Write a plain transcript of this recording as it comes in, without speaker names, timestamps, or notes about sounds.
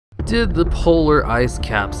Did the polar ice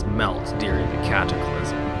caps melt during the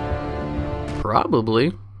cataclysm?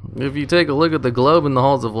 Probably. If you take a look at the globe in the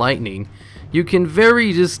Halls of Lightning, you can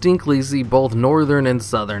very distinctly see both northern and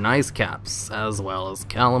southern ice caps, as well as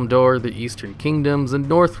Kalimdor, the Eastern Kingdoms, and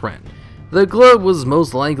Northrend. The globe was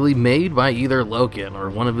most likely made by either Loken or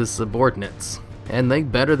one of his subordinates, and they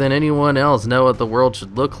better than anyone else know what the world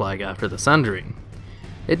should look like after the Sundering.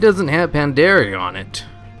 It doesn't have Pandaria on it,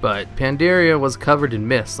 but Pandaria was covered in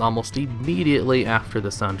mists almost immediately after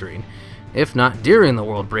the Sundering, if not during the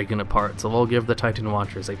world breaking apart, so we'll give the Titan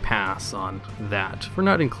Watchers a pass on that for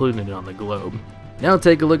not including it on the globe. Now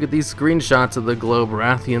take a look at these screenshots of the globe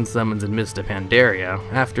Rathian summons in Mist of Pandaria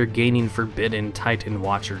after gaining forbidden Titan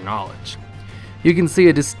Watcher knowledge. You can see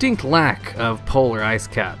a distinct lack of polar ice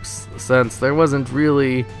caps, since there wasn't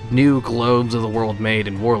really new globes of the world made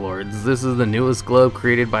in Warlords. This is the newest globe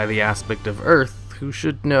created by the aspect of Earth, who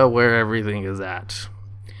should know where everything is at.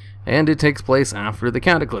 And it takes place after the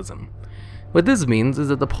Cataclysm. What this means is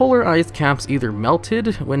that the polar ice caps either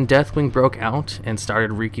melted when Deathwing broke out and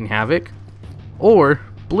started wreaking havoc, or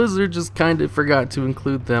Blizzard just kinda forgot to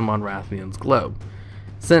include them on Rathian's globe,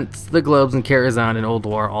 since the globes in Karazhan and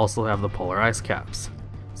Ulduar also have the polar ice caps.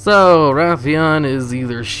 So Rathian is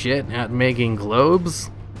either shit at making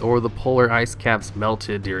globes, or the polar ice caps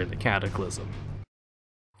melted during the Cataclysm.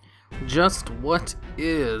 Just what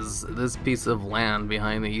is this piece of land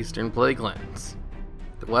behind the Eastern Plaguelands?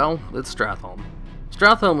 Well, it's Stratholme.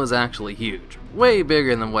 Stratholme is actually huge, way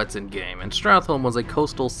bigger than what's in game, and Stratholme was a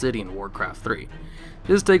coastal city in Warcraft 3.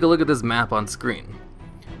 Just take a look at this map on screen.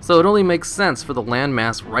 So it only makes sense for the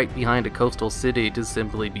landmass right behind a coastal city to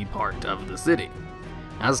simply be part of the city.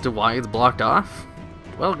 As to why it's blocked off?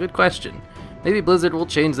 Well, good question. Maybe Blizzard will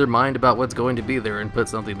change their mind about what's going to be there and put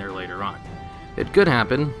something there later on. It could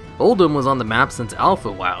happen. Uldumn was on the map since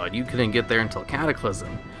Alpha WoW, and you couldn't get there until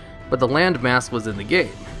Cataclysm. But the landmass was in the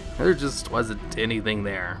game. There just wasn't anything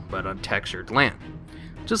there but untextured land.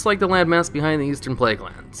 Just like the landmass behind the Eastern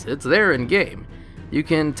Plaguelands. It's there in game. You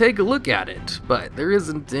can take a look at it, but there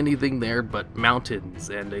isn't anything there but mountains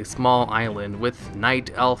and a small island with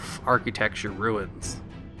Night Elf architecture ruins.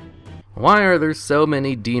 Why are there so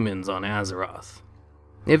many demons on Azeroth?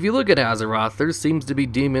 If you look at Azeroth, there seems to be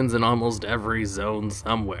demons in almost every zone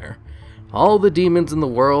somewhere. All the demons in the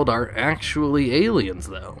world are actually aliens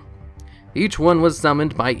though. Each one was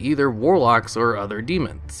summoned by either warlocks or other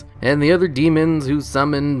demons, and the other demons who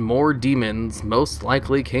summoned more demons most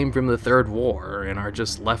likely came from the Third War and are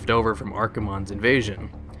just left over from Archimonde's invasion.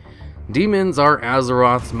 Demons are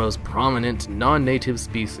Azeroth's most prominent non-native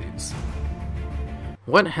species.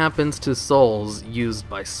 What happens to souls used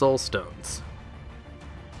by Soulstones?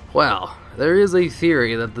 Well, there is a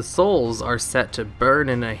theory that the souls are set to burn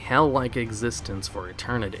in a hell-like existence for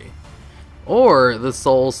eternity. Or the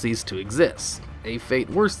souls cease to exist, a fate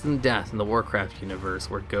worse than death in the Warcraft universe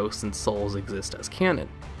where ghosts and souls exist as canon.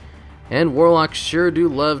 And warlocks sure do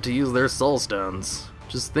love to use their soulstones.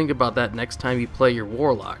 Just think about that next time you play your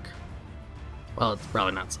warlock. Well, it's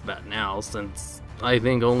probably not so bad now, since I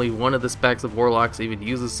think only one of the specs of warlocks even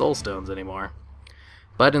uses soulstones anymore.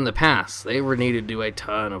 But in the past, they were needed to do a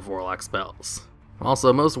ton of warlock spells.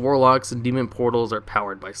 Also, most warlocks and demon portals are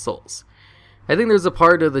powered by souls. I think there's a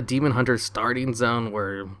part of the Demon Hunter starting zone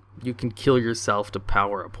where you can kill yourself to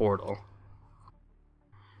power a portal.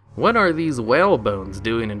 What are these whale bones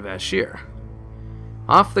doing in vashj'ir?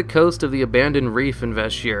 Off the coast of the abandoned reef in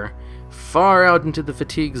vashj'ir, far out into the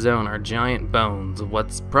fatigue zone are giant bones of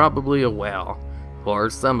what's probably a whale,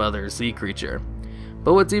 or some other sea creature.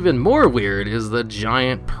 But what's even more weird is the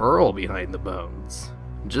giant pearl behind the bones.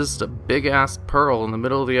 Just a big ass pearl in the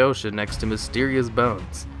middle of the ocean next to mysterious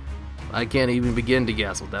bones. I can't even begin to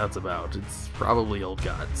guess what that's about. It's probably old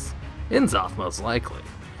gods. Inzoth, most likely.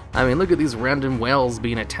 I mean, look at these random whales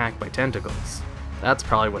being attacked by tentacles. That's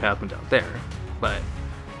probably what happened out there. But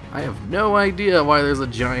I have no idea why there's a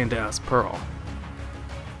giant-ass pearl.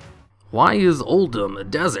 Why is Uldumn a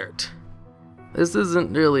desert? This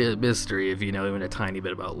isn't really a mystery if you know even a tiny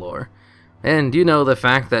bit about lore. And you know the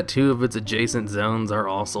fact that two of its adjacent zones are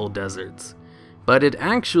also deserts. But it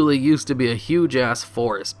actually used to be a huge-ass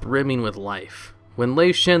forest brimming with life. When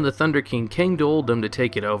Lei Shen the Thunder King came to Uldumn to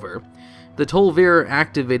take it over, the Tol Barad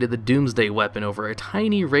activated the Doomsday weapon over a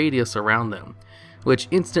tiny radius around them, which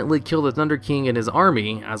instantly killed the Thunder King and his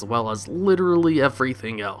army, as well as literally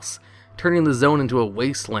everything else, turning the zone into a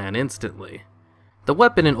wasteland instantly. The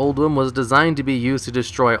weapon in Uldumn was designed to be used to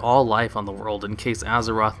destroy all life on the world in case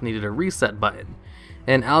Azeroth needed a reset button,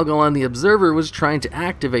 and Algalon the Observer was trying to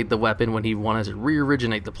activate the weapon when he wanted to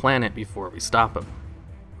re-originate the planet before we stop him.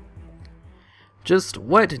 Just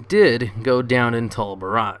what did go down in Tol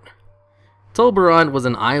Barad? Tol Barad was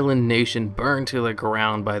an island nation burned to the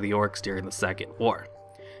ground by the orcs during the Second War.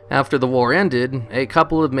 After the war ended, a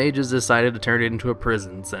couple of mages decided to turn it into a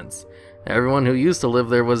prison since everyone who used to live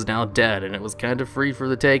there was now dead and it was kind of free for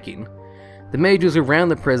the taking. The mages who ran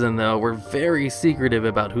the prison, though, were very secretive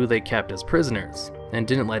about who they kept as prisoners, and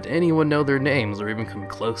didn't let anyone know their names or even come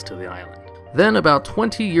close to the island. Then, about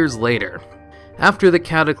 20 years later, after the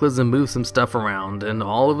cataclysm moved some stuff around, and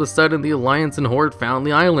all of a sudden the Alliance and Horde found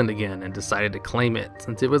the island again and decided to claim it,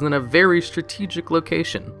 since it was in a very strategic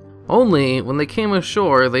location. Only, when they came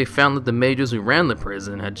ashore, they found that the mages who ran the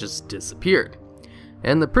prison had just disappeared.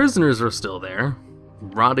 And the prisoners were still there,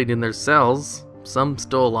 rotting in their cells, some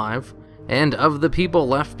still alive. And of the people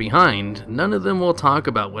left behind, none of them will talk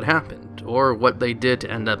about what happened, or what they did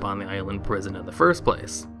to end up on the island prison in the first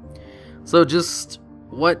place. So just,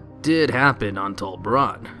 what did happen on Tol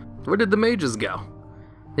Barad? Where did the mages go?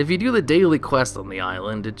 If you do the daily quest on the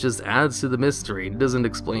island, it just adds to the mystery and doesn't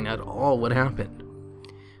explain at all what happened.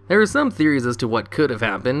 There are some theories as to what could have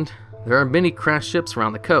happened. There are many crashed ships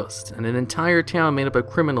around the coast, and an entire town made up of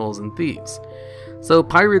criminals and thieves. So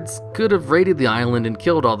pirates could have raided the island and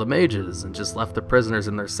killed all the mages, and just left the prisoners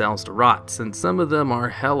in their cells to rot, since some of them are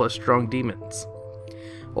hella strong demons.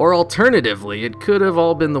 Or alternatively, it could have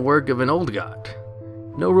all been the work of an old god.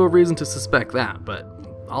 No real reason to suspect that, but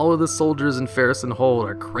all of the soldiers in Ferrison Hold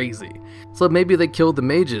are crazy. So maybe they killed the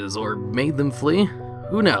mages, or made them flee?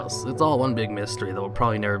 Who knows? It's all one big mystery that will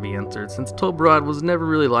probably never be answered, since Tol Barad was never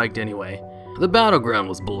really liked anyway. The battleground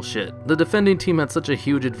was bullshit. The defending team had such a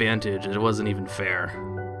huge advantage, it wasn't even fair.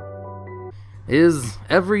 Is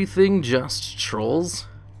everything just trolls?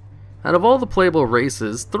 Out of all the playable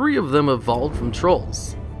races, 3 of them evolved from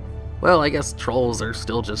trolls. Well, I guess trolls are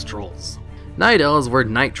still just trolls. Night Elves were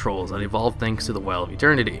night trolls that evolved thanks to the Well of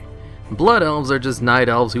Eternity. Blood Elves are just night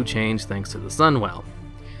elves who changed thanks to the Sunwell.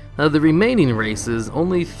 Of the remaining races,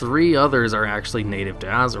 only 3 others are actually native to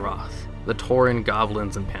Azeroth: the Tauren,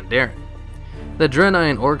 Goblins, and Pandaren. The Draenei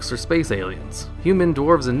and Orcs are space aliens. Human,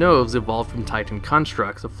 dwarves, and gnomes evolved from Titan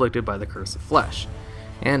constructs afflicted by the curse of flesh.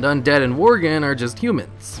 And Undead and Worgen are just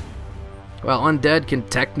humans. Well, Undead can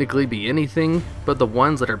technically be anything, but the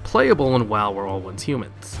ones that are playable in WoW were all once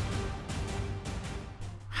humans.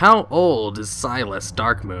 How old is Silas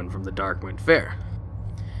Darkmoon from the Darkmoon Fair?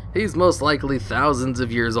 He's most likely thousands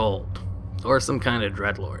of years old, or some kind of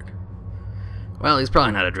dreadlord. Well, he's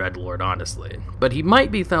probably not a dreadlord, honestly, but he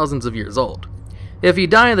might be thousands of years old. If you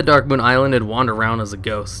die on the Darkmoon Island and wander around as a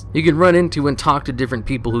ghost, you can run into and talk to different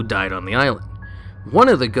people who died on the island. One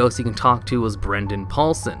of the ghosts you can talk to was Brendan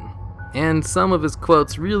Paulson, and some of his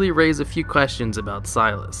quotes really raise a few questions about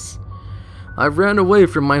Silas. I ran away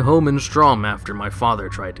from my home in Strom after my father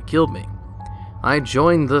tried to kill me. I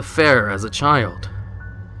joined the fair as a child.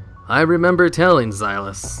 I remember telling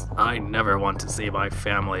Silas, I never want to see my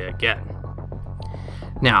family again.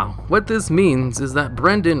 Now, what this means is that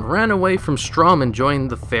Brendan ran away from Strom and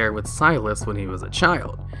joined the fair with Silas when he was a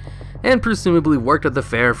child, and presumably worked at the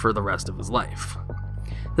fair for the rest of his life.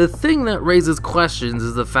 The thing that raises questions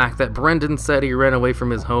is the fact that Brendan said he ran away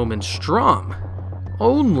from his home in Strom.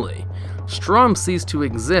 Only. Strom ceased to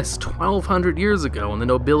exist 1,200 years ago when the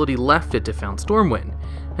nobility left it to found Stormwind,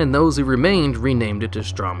 and those who remained renamed it to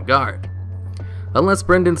Stromgarde. Unless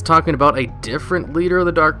Brendan's talking about a different leader of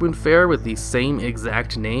the Darkmoon Fair with the same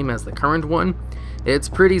exact name as the current one, it's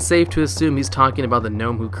pretty safe to assume he's talking about the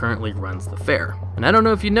gnome who currently runs the fair. And I don't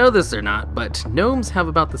know if you know this or not, but gnomes have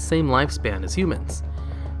about the same lifespan as humans.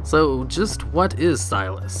 So just what is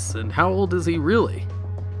Silas, and how old is he really?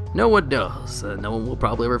 No one knows, and no one will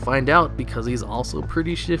probably ever find out because he's also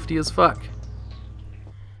pretty shifty as fuck.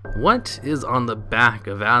 What is on the back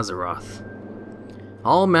of Azeroth?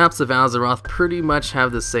 All maps of Azeroth pretty much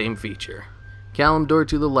have the same feature. Kalimdor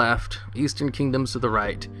to the left, Eastern Kingdoms to the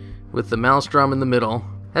right, with the Maelstrom in the middle.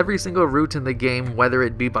 Every single route in the game, whether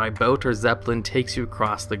it be by boat or zeppelin, takes you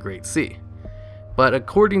across the Great Sea. But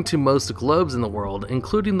according to most globes in the world,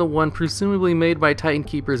 including the one presumably made by Titan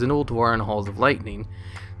Keepers in Ulduar and Halls of Lightning,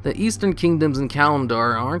 the Eastern Kingdoms and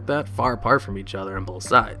Kalimdor aren't that far apart from each other on both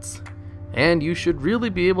sides. And you should really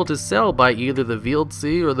be able to sail by either the Veiled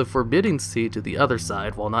Sea or the Forbidding Sea to the other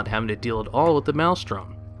side while not having to deal at all with the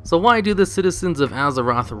Maelstrom. So why do the citizens of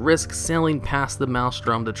Azeroth risk sailing past the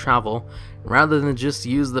Maelstrom to travel rather than just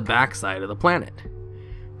use the backside of the planet?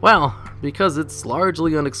 Well, because it's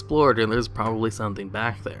largely unexplored and there's probably something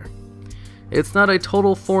back there. It's not a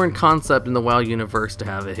total foreign concept in the WoW universe to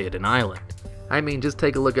have a hidden island. I mean, just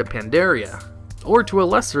take a look at Pandaria, or to a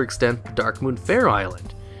lesser extent, the Darkmoon Fair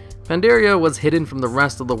Island. Pandaria was hidden from the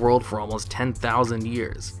rest of the world for almost 10,000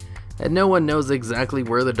 years, and no one knows exactly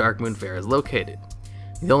where the Darkmoon Fair is located.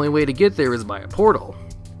 The only way to get there is by a portal,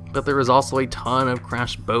 but there is also a ton of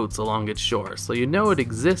crashed boats along its shore, so you know it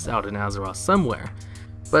exists out in Azeroth somewhere.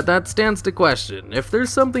 But that stands to question, if there's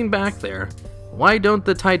something back there, why don't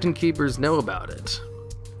the Titan Keepers know about it?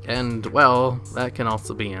 And, well, that can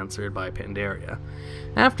also be answered by Pandaria.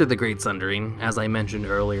 After the Great Sundering, as I mentioned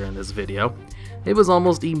earlier in this video, it was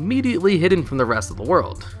almost immediately hidden from the rest of the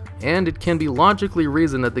world, and it can be logically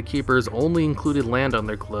reasoned that the Keepers only included land on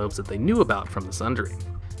their globes that they knew about from the Sundering.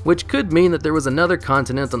 Which could mean that there was another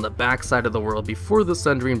continent on the backside of the world before the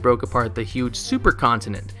Sundering broke apart the huge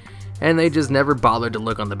supercontinent, and they just never bothered to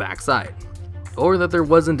look on the backside. Or that there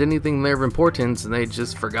wasn't anything there of importance and they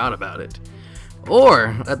just forgot about it.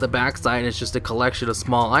 Or that the backside is just a collection of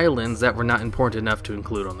small islands that were not important enough to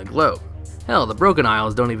include on the globe. Hell, the Broken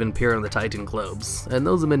Isles don't even appear on the Titan globes, and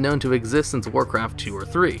those have been known to exist since Warcraft 2 or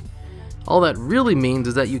 3. All that really means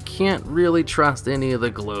is that you can't really trust any of the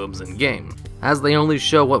globes in game, as they only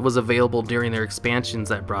show what was available during their expansions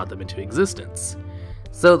that brought them into existence.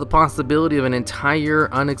 So the possibility of an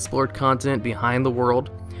entire unexplored continent behind the world,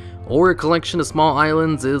 or a collection of small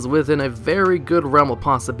islands, is within a very good realm of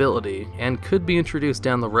possibility and could be introduced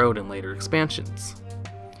down the road in later expansions.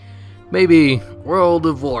 Maybe World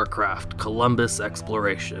of Warcraft Columbus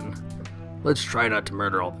exploration. Let's try not to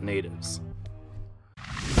murder all the natives.